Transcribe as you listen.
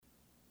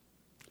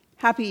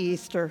Happy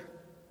Easter.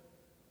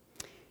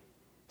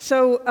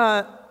 So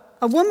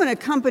a woman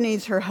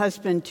accompanies her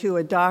husband to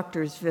a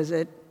doctor's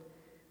visit,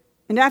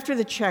 and after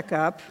the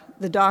checkup,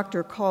 the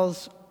doctor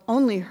calls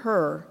only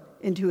her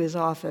into his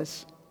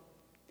office.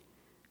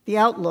 The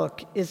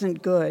outlook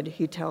isn't good,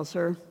 he tells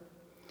her.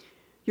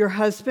 Your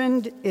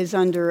husband is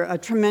under a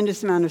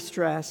tremendous amount of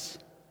stress.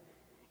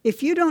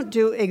 If you don't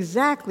do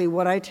exactly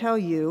what I tell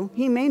you,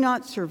 he may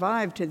not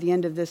survive to the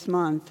end of this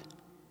month.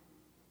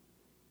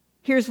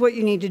 Here's what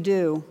you need to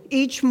do.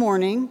 Each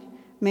morning,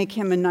 make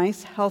him a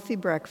nice, healthy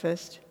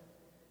breakfast.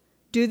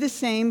 Do the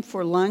same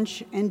for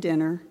lunch and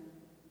dinner.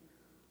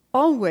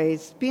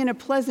 Always be in a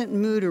pleasant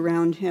mood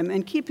around him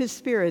and keep his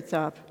spirits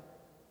up.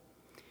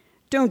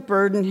 Don't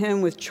burden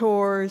him with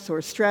chores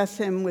or stress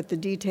him with the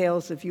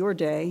details of your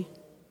day.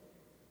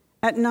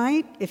 At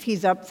night, if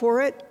he's up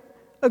for it,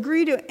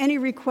 agree to any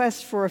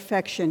request for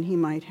affection he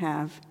might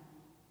have.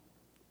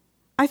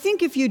 I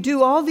think if you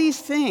do all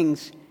these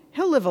things,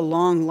 he'll live a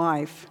long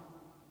life.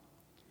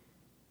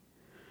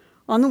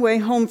 On the way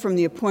home from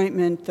the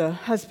appointment, the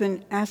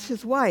husband asked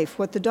his wife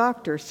what the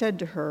doctor said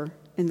to her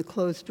in the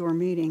closed-door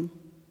meeting.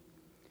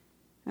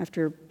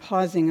 After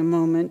pausing a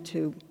moment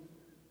to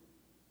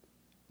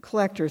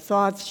collect her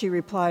thoughts, she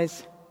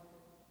replies,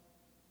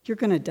 "You're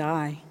going to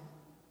die."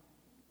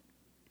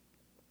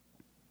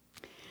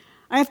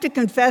 I have to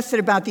confess that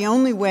about the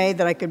only way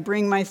that I could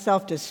bring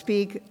myself to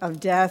speak of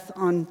death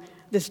on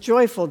this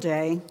joyful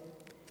day,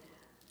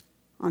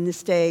 on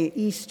this day,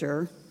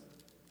 Easter,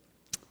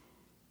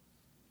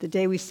 the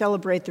day we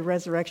celebrate the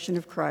resurrection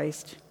of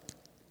Christ,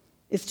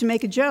 is to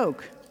make a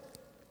joke.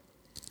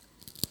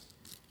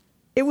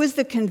 It was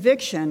the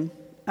conviction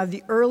of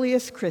the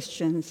earliest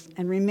Christians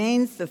and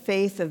remains the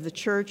faith of the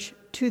church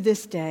to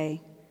this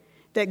day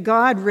that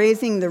God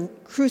raising the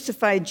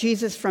crucified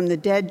Jesus from the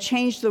dead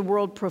changed the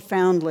world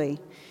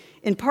profoundly,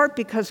 in part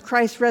because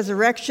Christ's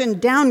resurrection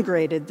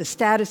downgraded the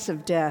status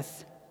of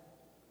death.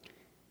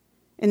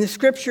 In the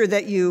scripture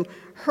that you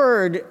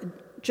heard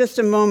just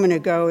a moment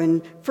ago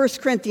in 1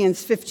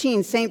 Corinthians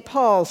 15, St.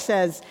 Paul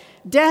says,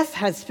 "Death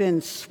has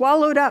been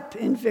swallowed up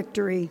in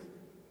victory."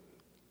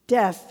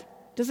 Death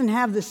doesn't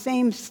have the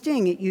same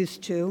sting it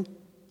used to.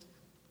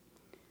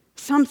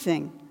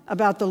 Something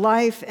about the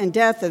life and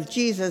death of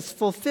Jesus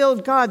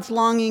fulfilled God's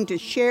longing to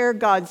share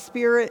God's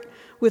Spirit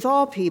with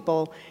all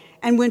people.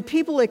 And when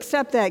people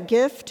accept that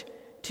gift,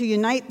 to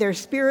unite their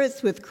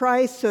spirits with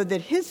Christ so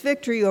that his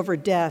victory over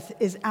death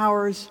is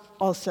ours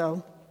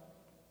also.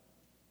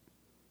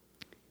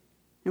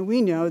 And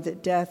we know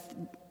that death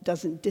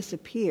doesn't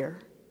disappear.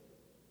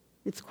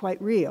 It's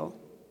quite real.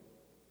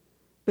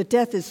 But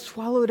death is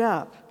swallowed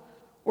up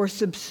or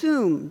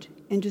subsumed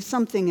into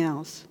something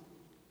else,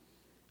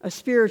 a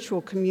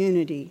spiritual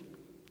community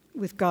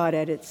with God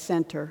at its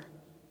center.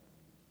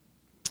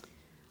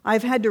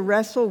 I've had to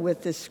wrestle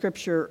with this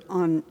scripture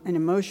on an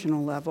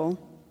emotional level.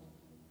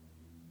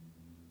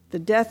 The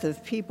death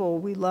of people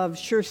we love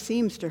sure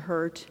seems to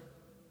hurt.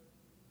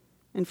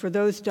 And for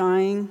those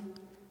dying,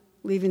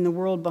 leaving the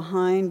world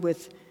behind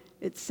with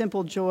its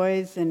simple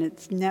joys and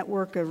its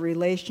network of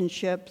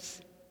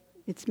relationships,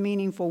 its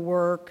meaningful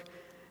work,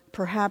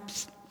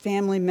 perhaps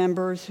family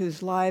members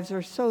whose lives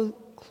are so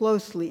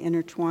closely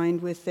intertwined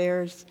with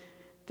theirs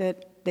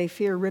that they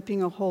fear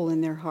ripping a hole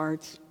in their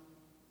hearts.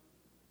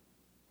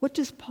 What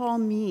does Paul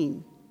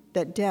mean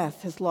that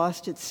death has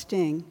lost its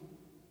sting?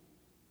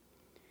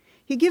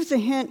 He gives a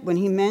hint when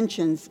he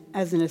mentions,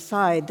 as an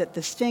aside, that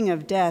the sting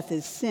of death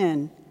is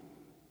sin.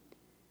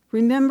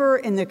 Remember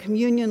in the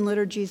communion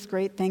liturgy's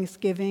Great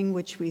Thanksgiving,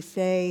 which we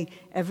say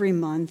every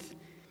month,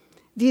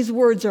 these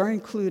words are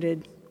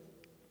included.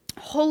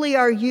 "Holy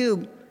are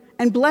you,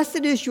 and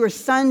blessed is your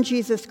Son,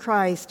 Jesus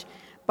Christ.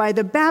 By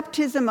the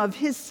baptism of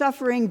his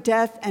suffering,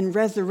 death, and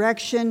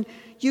resurrection,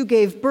 you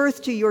gave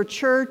birth to your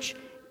church,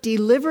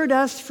 delivered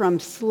us from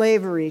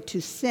slavery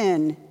to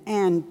sin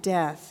and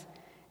death,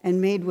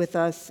 and made with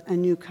us a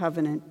new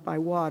covenant by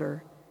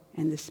water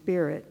and the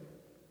Spirit."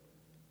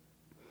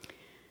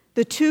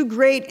 The two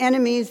great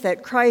enemies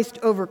that Christ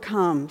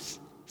overcomes,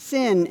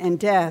 sin and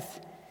death,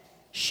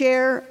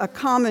 share a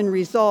common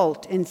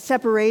result in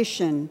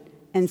separation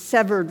and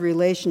severed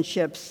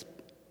relationships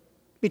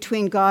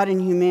between God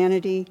and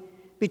humanity,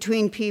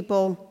 between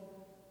people.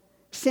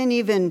 Sin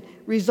even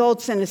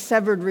results in a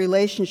severed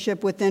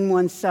relationship within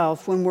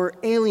oneself when we're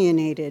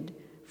alienated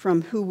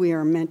from who we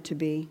are meant to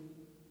be.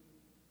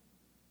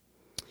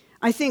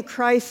 I think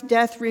Christ's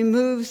death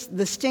removes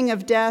the sting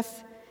of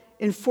death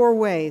in 4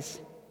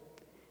 ways.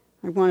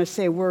 I want to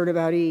say a word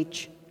about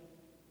each.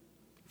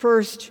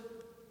 First,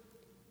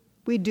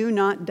 we do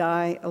not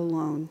die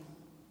alone.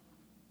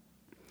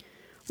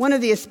 One of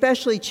the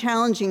especially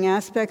challenging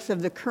aspects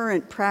of the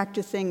current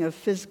practicing of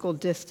physical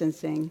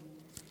distancing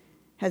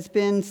has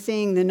been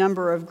seeing the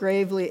number of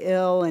gravely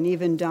ill and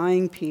even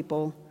dying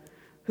people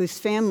whose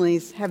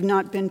families have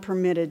not been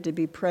permitted to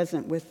be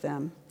present with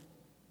them.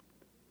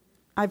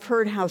 I've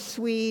heard how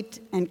sweet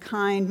and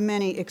kind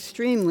many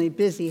extremely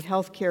busy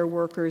healthcare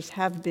workers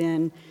have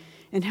been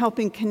in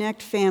helping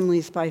connect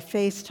families by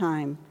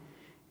FaceTime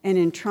and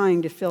in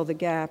trying to fill the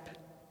gap.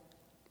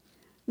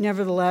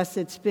 Nevertheless,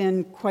 it's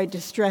been quite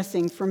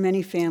distressing for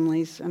many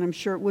families, and I'm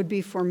sure it would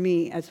be for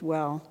me as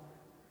well.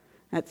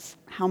 That's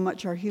how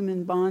much our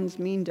human bonds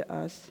mean to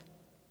us,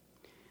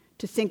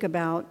 to think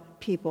about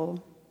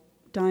people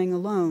dying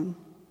alone.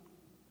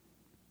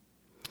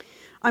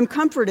 I'm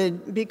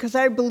comforted because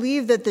I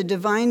believe that the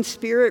divine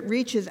spirit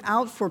reaches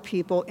out for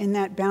people in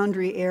that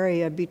boundary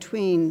area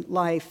between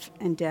life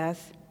and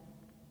death.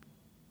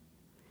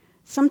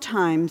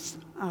 Sometimes,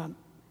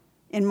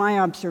 in my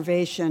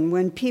observation,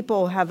 when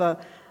people have a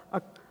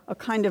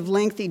kind of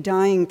lengthy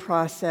dying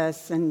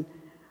process, and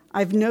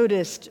I've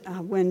noticed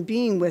when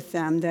being with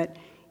them that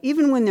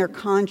even when they're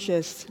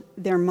conscious,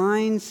 their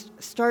minds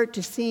start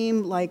to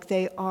seem like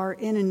they are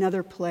in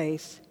another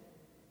place.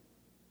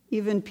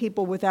 Even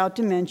people without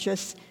dementia,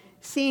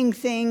 seeing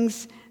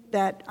things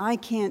that I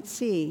can't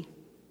see,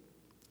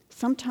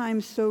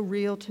 sometimes so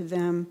real to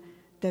them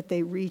that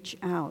they reach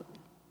out.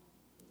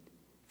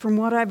 From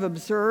what I've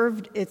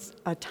observed, it's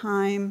a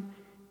time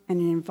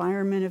and an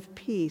environment of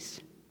peace.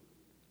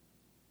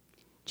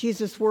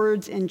 Jesus'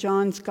 words in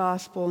John's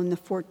Gospel in the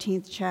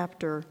 14th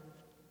chapter,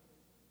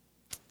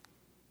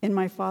 "In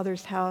my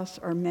Father's house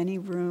are many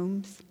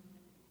rooms,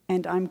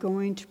 and I'm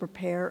going to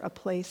prepare a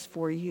place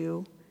for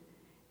you.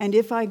 And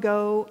if I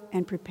go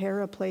and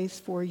prepare a place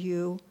for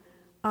you,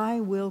 I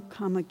will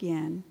come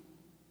again,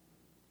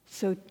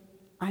 so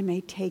I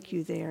may take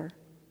you there,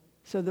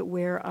 so that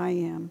where I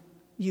am,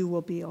 you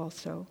will be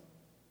also."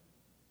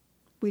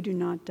 We do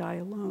not die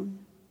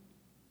alone.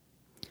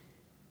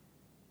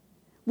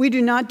 We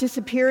do not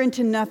disappear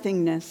into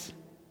nothingness.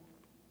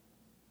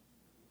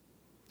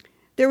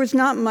 There was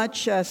not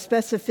much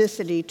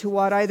specificity to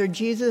what either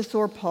Jesus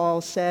or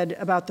Paul said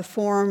about the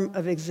form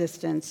of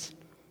existence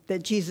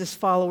that Jesus'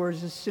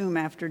 followers assume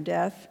after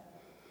death.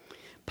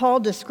 Paul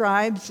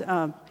describes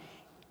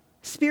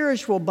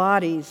spiritual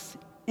bodies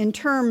in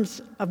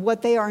terms of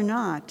what they are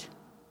not,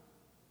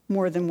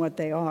 more than what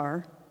they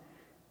are.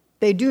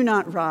 They do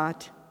not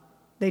rot,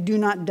 they do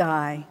not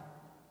die,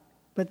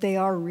 but they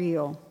are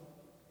real.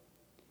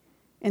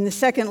 In the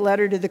second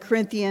letter to the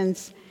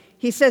Corinthians,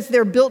 he says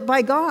they're built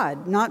by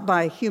God, not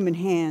by human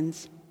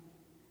hands.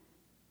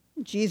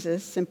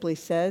 Jesus simply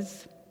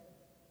says,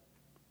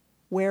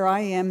 "Where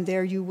I am,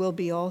 there you will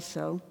be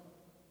also."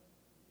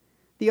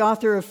 The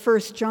author of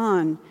 1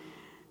 John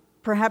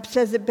perhaps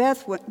says it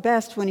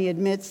best when he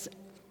admits,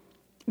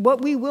 "What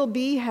we will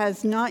be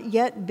has not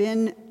yet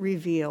been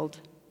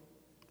revealed,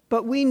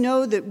 but we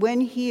know that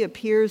when he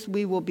appears,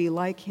 we will be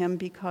like him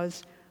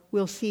because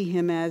we'll see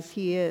him as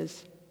he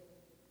is.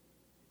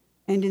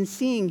 And in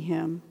seeing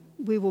him,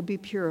 we will be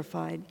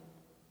purified."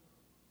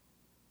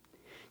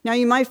 Now,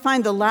 you might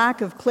find the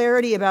lack of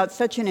clarity about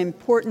such an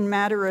important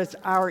matter as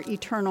our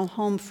eternal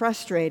home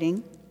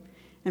frustrating,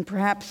 and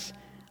perhaps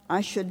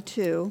I should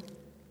too,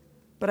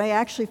 but I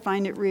actually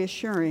find it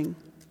reassuring.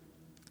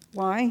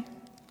 Why?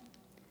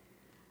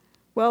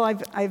 Well,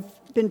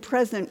 I've been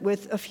present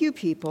with a few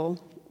people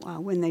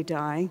when they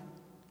die,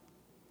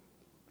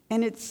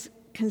 and it's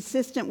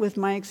consistent with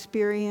my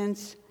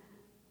experience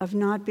of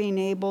not being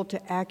able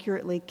to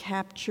accurately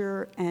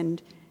capture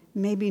and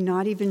maybe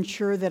not even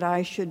sure that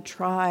I should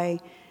try.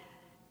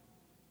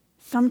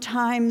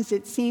 Sometimes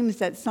it seems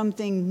that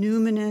something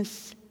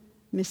numinous,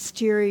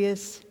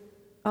 mysterious,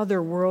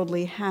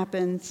 otherworldly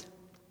happens.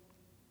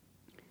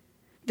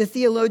 The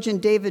theologian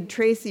David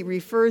Tracy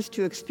refers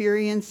to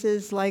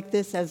experiences like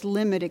this as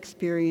limit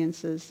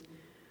experiences,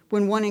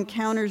 when one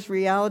encounters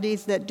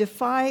realities that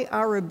defy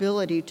our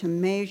ability to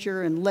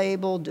measure and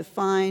label,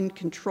 define,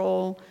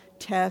 control,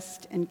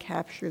 test, and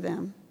capture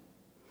them.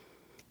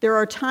 There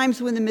are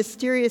times when the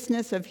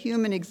mysteriousness of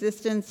human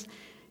existence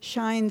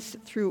shines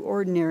through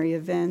ordinary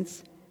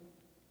events,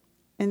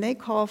 and they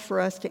call for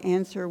us to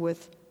answer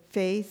with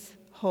faith,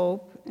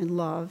 hope, and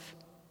love,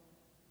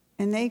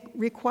 and they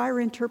require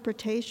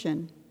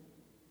interpretation.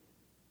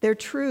 Their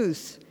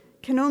truths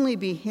can only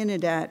be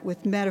hinted at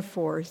with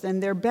metaphors,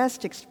 and they're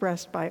best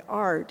expressed by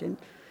art and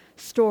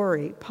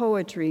story,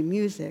 poetry,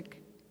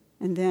 music,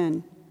 and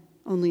then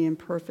only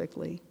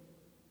imperfectly.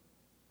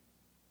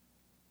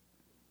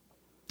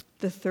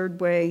 The third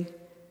way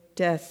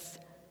death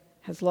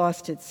has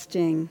lost its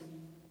sting.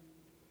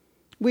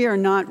 We are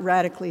not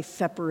radically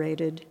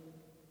separated.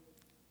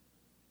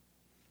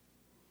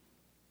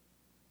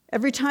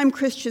 Every time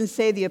Christians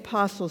say the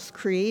Apostles'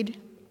 Creed,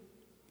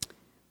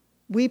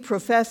 we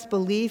profess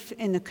belief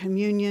in the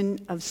communion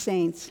of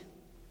saints.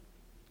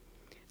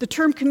 The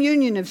term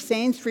communion of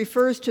saints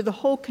refers to the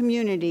whole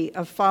community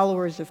of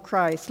followers of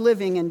Christ,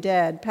 living and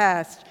dead,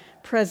 past,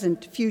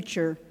 present,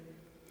 future.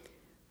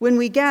 When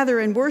we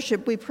gather and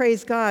worship, we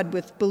praise God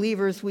with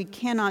believers we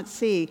cannot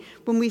see.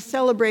 When we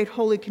celebrate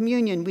Holy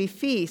Communion, we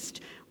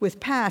feast with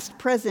past,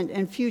 present,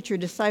 and future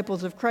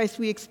disciples of Christ.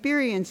 We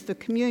experience the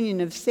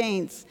communion of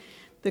saints,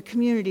 the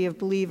community of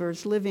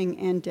believers, living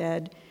and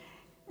dead.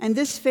 And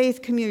this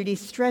faith community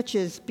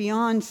stretches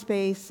beyond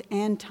space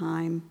and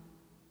time.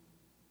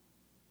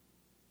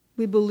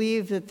 We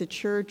believe that the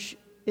church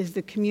is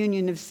the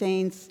communion of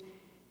saints,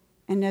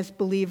 and as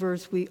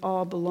believers, we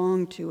all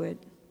belong to it.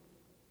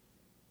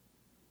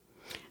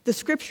 The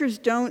scriptures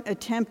don't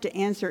attempt to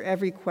answer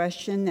every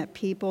question that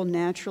people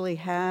naturally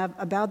have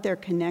about their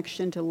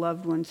connection to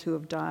loved ones who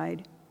have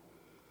died.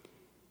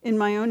 In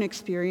my own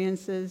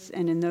experiences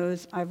and in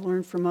those I've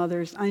learned from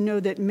others, I know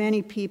that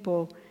many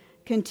people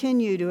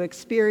continue to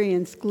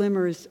experience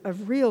glimmers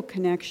of real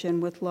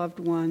connection with loved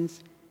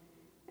ones,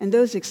 and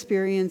those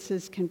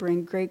experiences can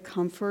bring great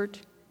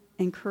comfort,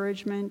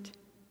 encouragement,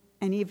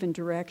 and even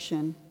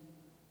direction.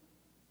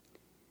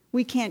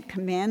 We can't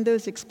command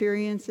those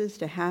experiences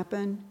to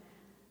happen,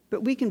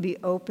 but we can be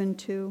open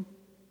to,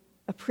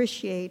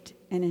 appreciate,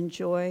 and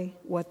enjoy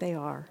what they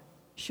are,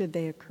 should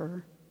they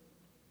occur.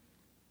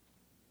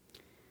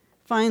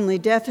 Finally,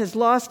 death has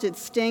lost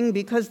its sting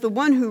because the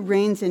one who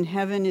reigns in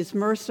heaven is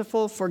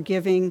merciful,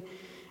 forgiving,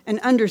 and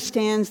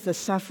understands the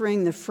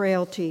suffering, the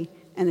frailty,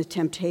 and the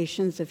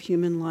temptations of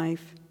human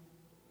life.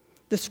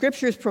 The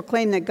scriptures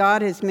proclaim that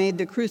God has made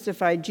the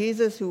crucified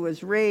Jesus, who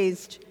was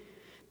raised,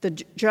 the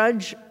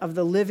judge of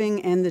the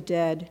living and the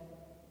dead.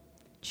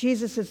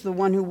 Jesus is the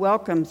one who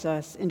welcomes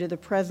us into the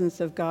presence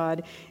of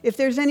God. If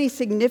there's any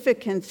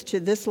significance to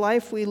this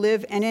life we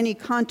live and any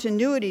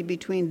continuity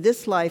between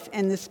this life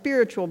and the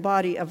spiritual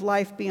body of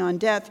life beyond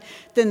death,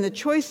 then the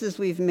choices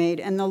we've made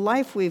and the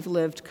life we've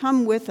lived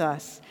come with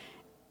us.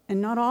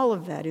 And not all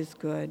of that is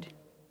good.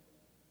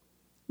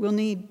 We'll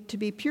need to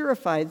be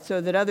purified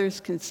so that others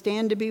can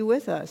stand to be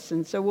with us,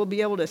 and so we'll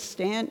be able to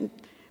stand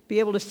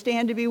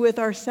to be with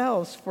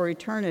ourselves for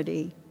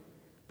eternity.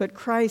 But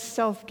Christ's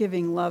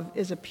self-giving love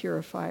is a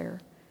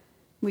purifier.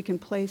 We can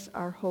place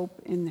our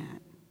hope in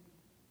that.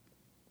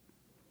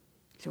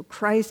 So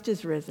Christ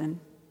is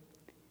risen.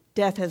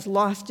 Death has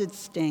lost its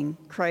sting.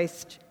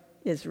 Christ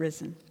is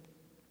risen.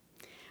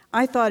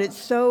 I thought it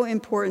so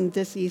important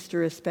this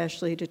Easter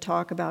especially to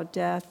talk about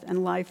death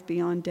and life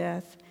beyond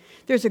death.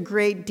 There's a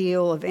great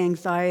deal of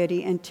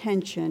anxiety and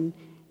tension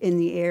in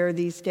the air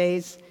these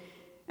days,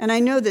 and I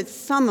know that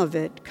some of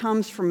it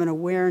comes from an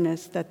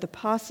awareness that the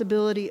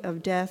possibility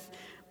of death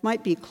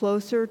might be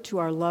closer to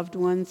our loved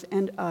ones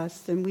and us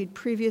than we'd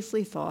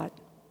previously thought.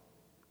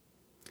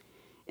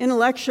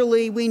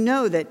 Intellectually, we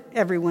know that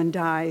everyone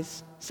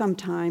dies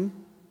sometime,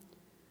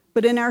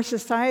 but in our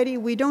society,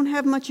 we don't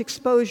have much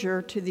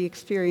exposure to the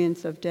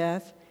experience of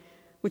death,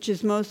 which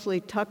is mostly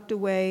tucked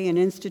away in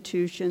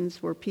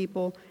institutions where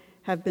people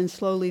have been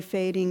slowly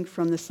fading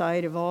from the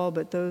sight of all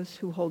but those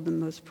who hold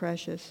them most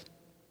precious.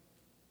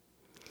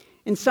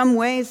 In some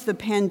ways, the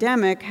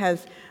pandemic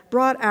has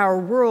brought our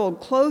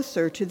world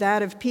closer to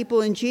that of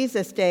people in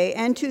Jesus' day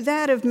and to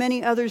that of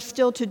many others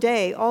still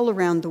today all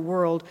around the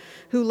world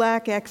who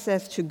lack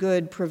access to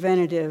good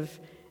preventative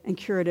and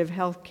curative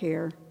health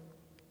care.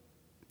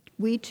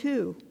 We,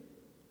 too,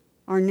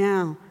 are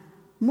now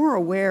more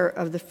aware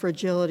of the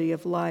fragility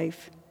of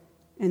life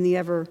and the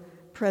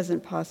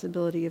ever-present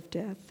possibility of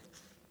death.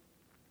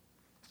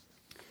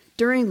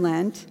 During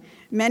Lent,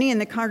 many in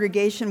the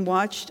congregation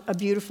watched A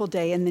Beautiful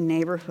Day in the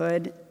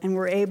Neighborhood and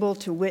were able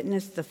to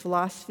witness the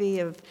philosophy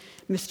of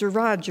Mr.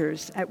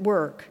 Rogers at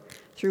work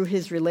through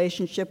his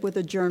relationship with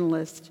a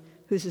journalist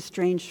whose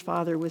estranged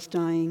father was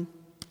dying.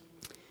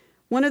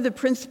 One of the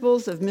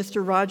principles of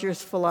Mr.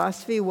 Rogers'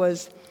 philosophy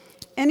was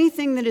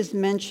anything that is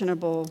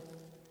mentionable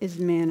is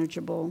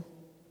manageable.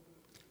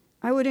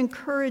 I would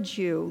encourage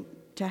you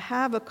to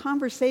have a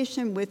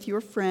conversation with your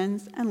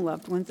friends and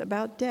loved ones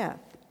about death,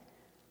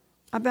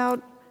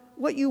 about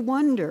what you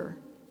wonder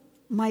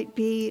might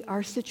be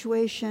our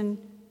situation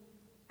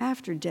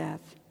after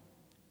death.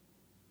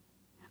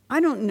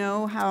 I don't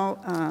know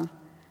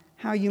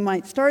how you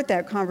might start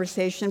that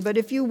conversation, but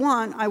if you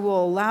want, I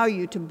will allow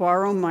you to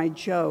borrow my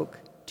joke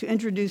to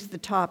introduce the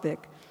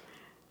topic,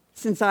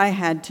 since I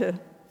had to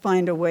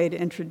find a way to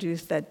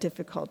introduce that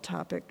difficult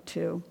topic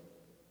too.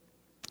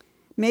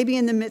 Maybe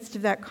in the midst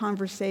of that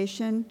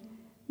conversation,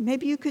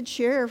 maybe you could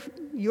share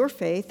your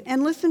faith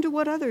and listen to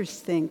what others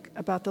think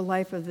about the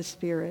life of the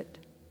Spirit.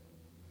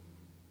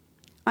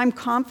 I'm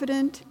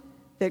confident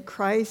that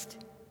Christ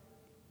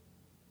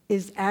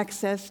is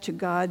access to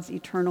God's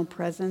eternal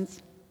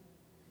presence,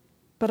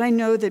 but I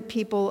know that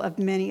people of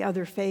many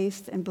other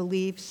faiths and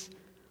beliefs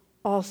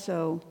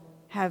also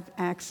have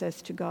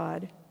access to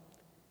God.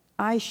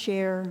 I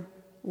share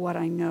what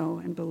I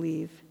know and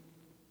believe.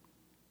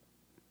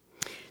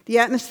 The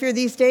atmosphere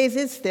these days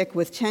is thick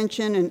with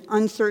tension and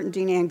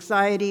uncertainty and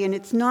anxiety, and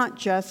it's not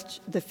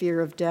just the fear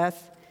of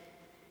death.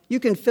 You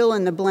can fill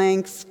in the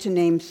blanks to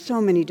name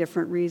so many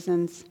different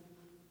reasons.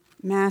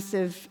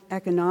 Massive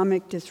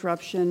economic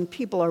disruption,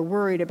 people are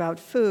worried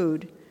about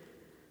food,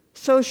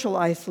 social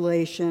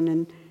isolation,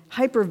 and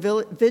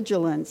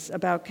hypervigilance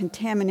about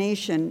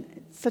contamination,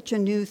 it's such a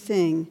new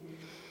thing.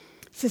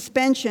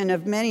 Suspension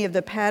of many of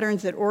the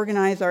patterns that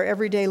organize our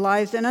everyday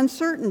lives, and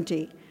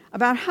uncertainty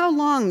about how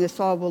long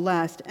this all will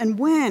last and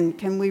when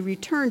can we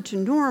return to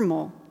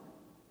normal.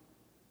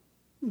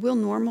 Will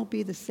normal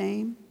be the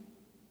same?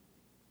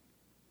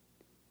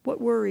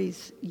 What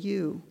worries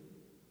you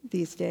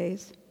these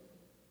days?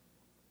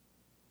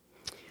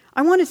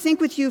 I want to think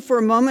with you for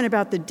a moment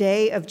about the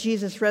day of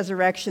Jesus'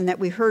 resurrection that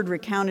we heard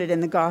recounted in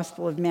the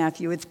Gospel of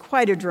Matthew. It's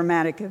quite a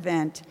dramatic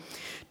event.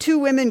 2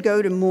 women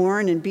go to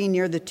mourn and be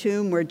near the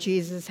tomb where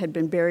Jesus had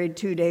been buried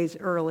 2 days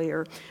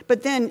earlier.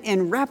 But then,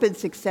 in rapid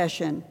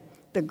succession,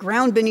 the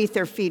ground beneath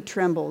their feet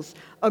trembles.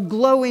 A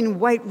glowing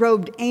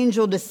white-robed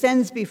angel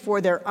descends before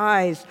their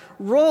eyes,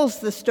 rolls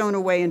the stone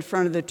away in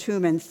front of the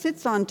tomb, and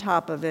sits on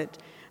top of it.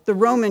 The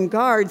Roman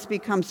guards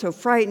become so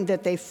frightened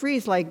that they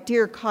freeze like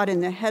deer caught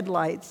in the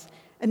headlights.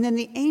 And then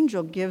the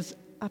angel gives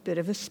a bit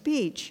of a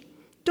speech.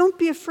 Don't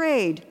be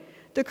afraid.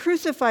 The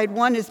crucified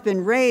one has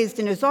been raised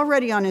and is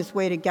already on his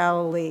way to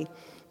Galilee.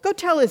 Go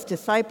tell his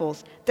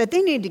disciples that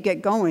they need to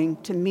get going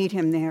to meet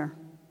him there.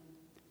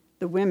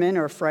 The women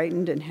are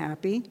frightened and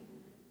happy,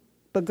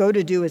 but go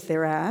to do as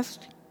they're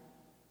asked.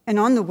 And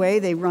on the way,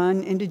 they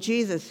run into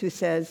Jesus, who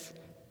says,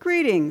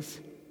 "Greetings."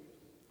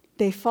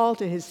 They fall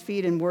to his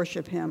feet and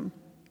worship him.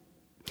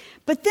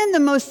 But then the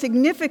most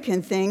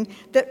significant thing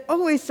that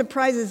always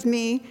surprises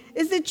me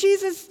is that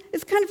Jesus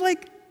is kind of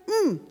like,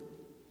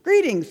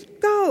 greetings,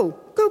 go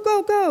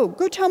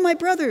tell my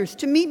brothers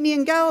to meet me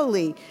in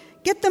Galilee.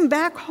 Get them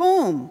back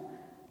home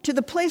to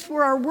the place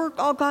where our work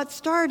all got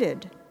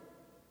started.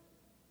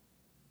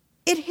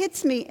 It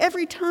hits me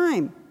every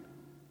time.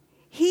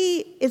 He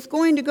is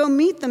going to go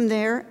meet them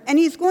there, and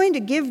he's going to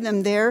give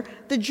them there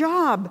the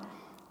job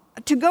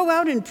to go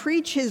out and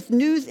preach his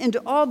news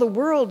into all the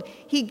world.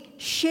 He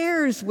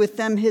shares with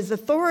them his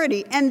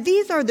authority. And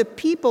these are the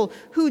people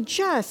who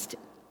just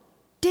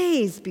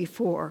days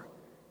before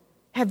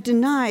have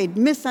denied,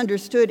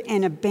 misunderstood,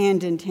 and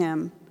abandoned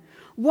him.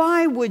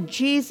 Why would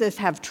Jesus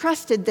have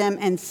trusted them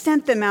and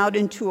sent them out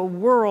into a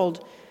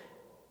world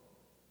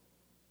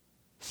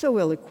so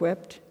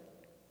ill-equipped?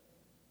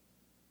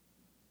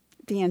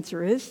 The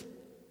answer is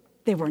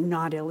they were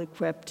not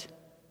ill-equipped.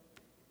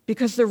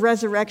 Because the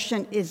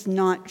resurrection is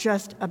not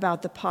just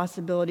about the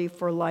possibility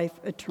for life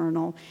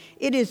eternal.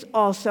 It is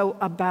also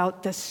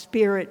about the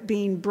Spirit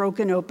being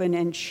broken open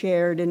and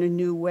shared in a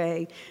new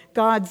way.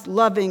 God's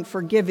loving,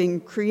 forgiving,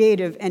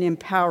 creative, and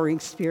empowering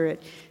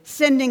Spirit,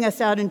 sending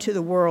us out into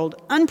the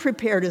world,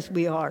 unprepared as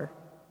we are,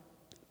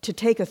 to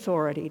take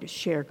authority to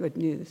share good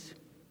news.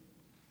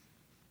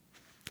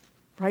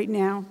 Right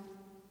now,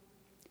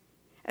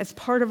 as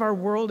part of our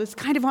world is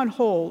kind of on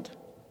hold,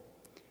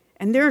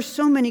 and there are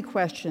so many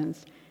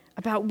questions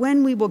about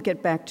when we will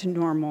get back to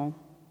normal.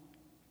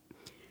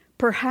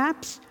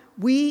 Perhaps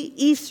we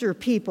Easter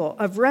people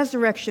of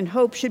Resurrection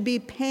Hope should be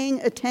paying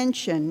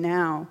attention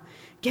now,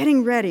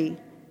 getting ready,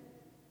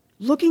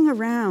 looking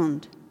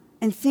around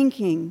and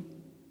thinking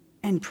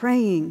and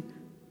praying.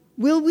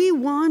 Will we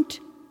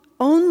want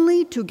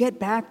only to get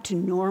back to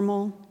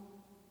normal?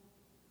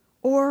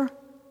 Or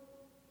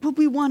will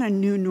we want a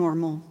new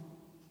normal?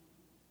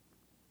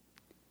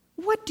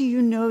 What do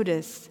you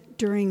notice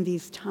during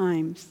these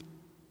times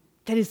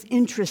that is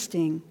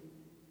interesting,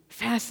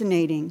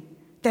 fascinating,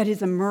 that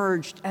has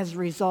emerged as a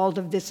result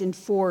of this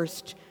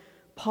enforced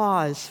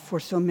pause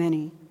for so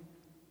many?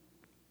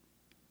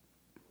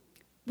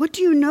 What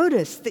do you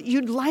notice that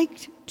you'd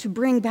like to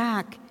bring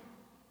back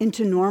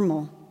into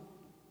normal?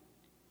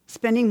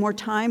 Spending more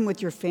time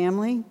with your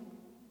family?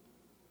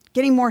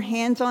 Getting more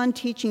hands-on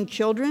teaching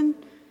children?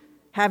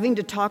 Having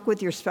to talk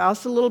with your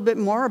spouse a little bit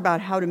more about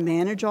how to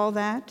manage all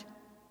that?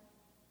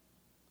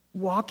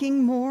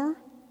 Walking more?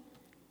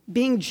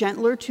 Being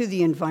gentler to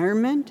the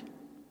environment?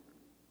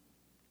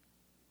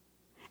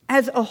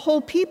 As a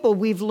whole people,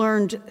 we've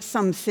learned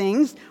some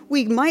things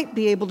we might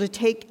be able to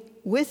take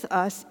with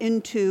us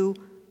into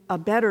a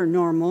better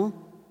normal.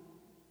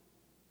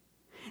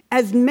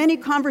 As many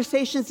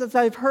conversations as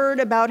I've heard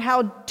about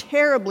how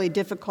terribly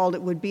difficult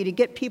it would be to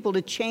get people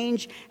to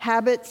change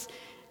habits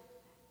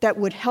that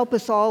would help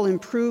us all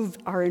improve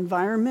our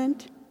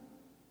environment,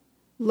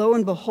 lo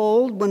and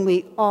behold, when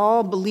we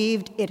all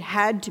believed it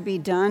had to be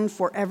done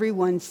for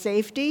everyone's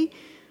safety,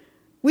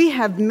 we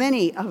have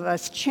many of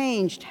us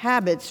changed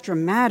habits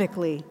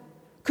dramatically.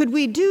 Could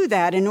we do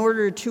that in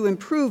order to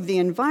improve the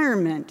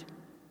environment?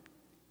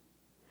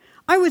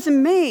 I was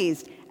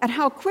amazed at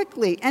how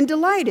quickly and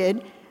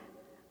delighted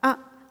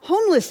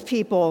homeless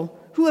people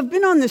who have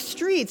been on the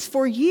streets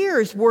for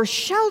years were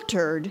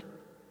sheltered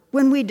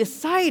when we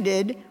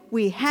decided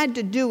we had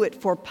to do it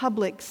for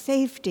public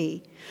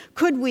safety.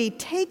 Could we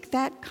take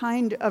that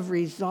kind of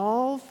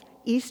resolve,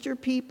 Easter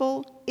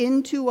people,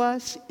 into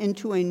us,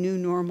 into a new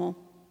normal?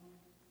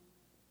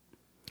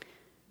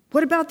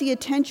 What about the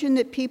attention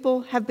that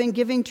people have been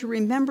giving to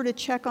remember to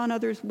check on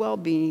others'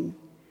 well-being,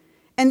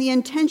 and the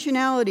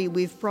intentionality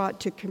we've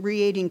brought to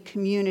creating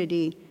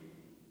community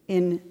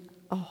in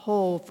a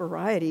whole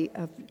variety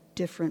of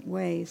different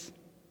ways?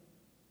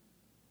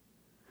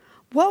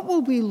 What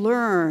will we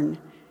learn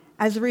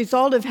as a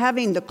result of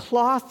having the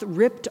cloth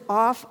ripped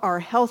off our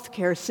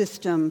healthcare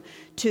system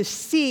to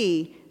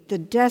see the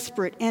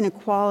desperate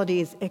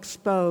inequalities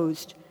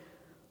exposed?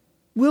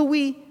 Will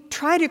we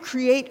try to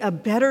create a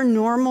better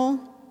normal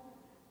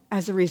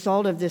as a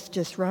result of this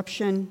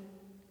disruption?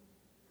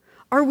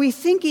 Are we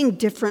thinking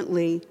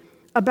differently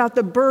about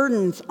the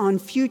burdens on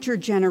future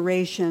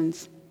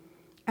generations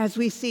as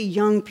we see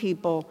young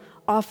people,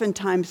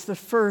 oftentimes the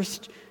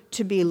first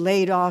to be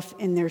laid off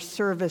in their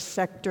service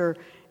sector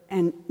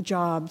and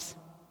jobs.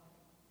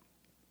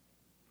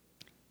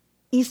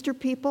 Easter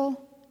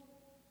people,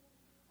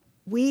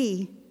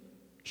 we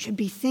should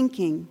be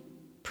thinking,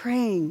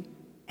 praying,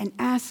 and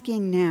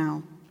asking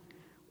now,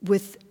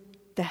 with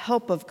the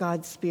help of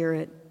God's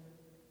Spirit,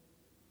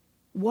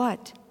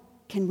 what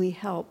can we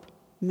help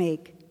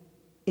make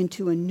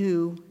into a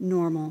new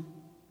normal?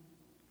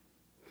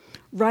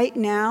 Right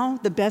now,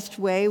 the best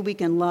way we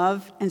can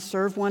love and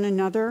serve one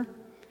another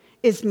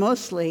is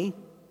mostly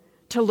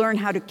to learn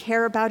how to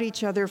care about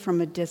each other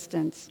from a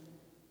distance.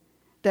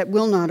 That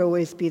will not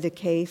always be the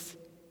case.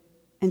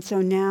 And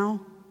so now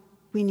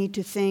we need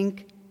to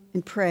think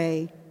and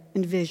pray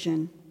and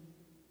vision.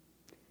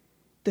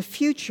 The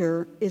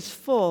future is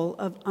full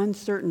of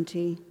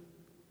uncertainty.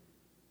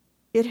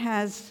 It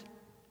has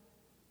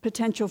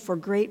potential for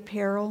great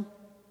peril,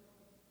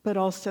 but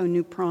also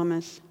new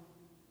promise.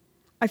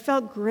 I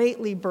felt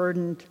greatly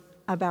burdened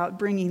about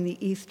bringing the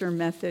Easter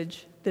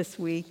message this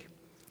week.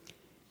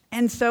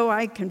 And so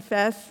I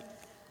confess,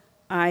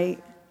 I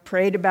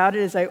prayed about it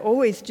as I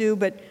always do,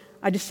 but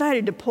I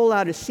decided to pull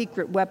out a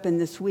secret weapon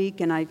this week,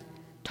 and I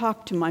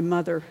talked to my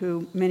mother,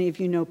 who many of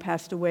you know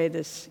passed away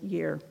this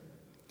year.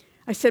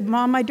 I said,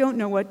 "Mom, I don't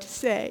know what to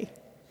say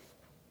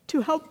to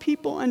help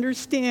people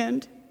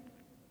understand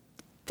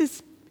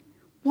this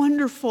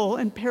wonderful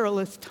and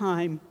perilous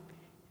time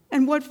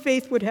and what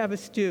faith would have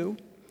us do."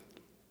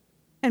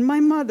 And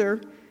my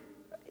mother,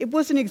 it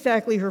wasn't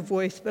exactly her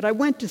voice, but I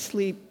went to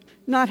sleep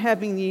not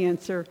having the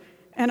answer.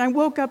 And I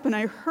woke up and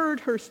I heard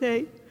her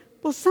say,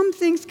 "Well, some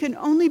things can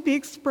only be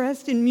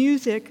expressed in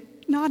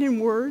music, not in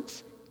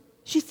words."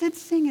 She said,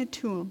 "Sing it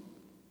to him."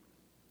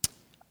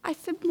 I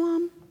said,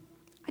 "Mom,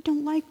 I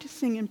don't like to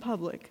sing in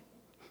public."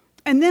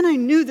 And then I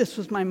knew this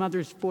was my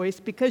mother's voice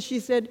because she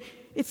said,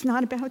 "It's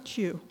not about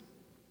you."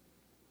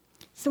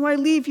 So I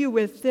leave you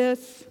with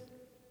this.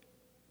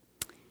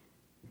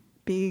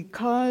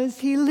 Because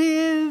he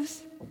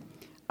lives,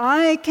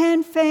 I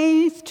can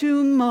face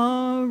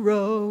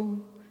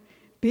tomorrow.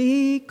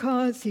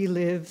 Because he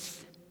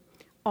lives,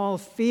 all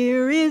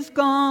fear is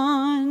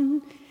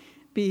gone.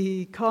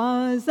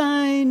 Because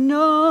I know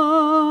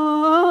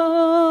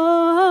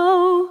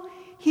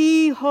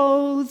he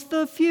holds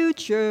the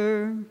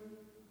future,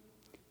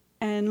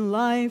 and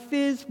life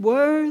is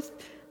worth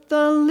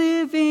the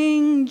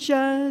living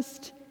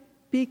just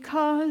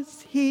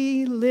because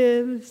he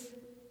lives.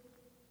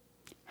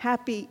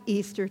 Happy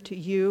Easter to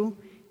you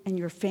and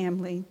your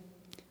family.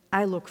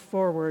 I look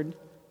forward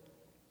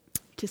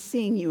to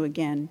seeing you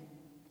again.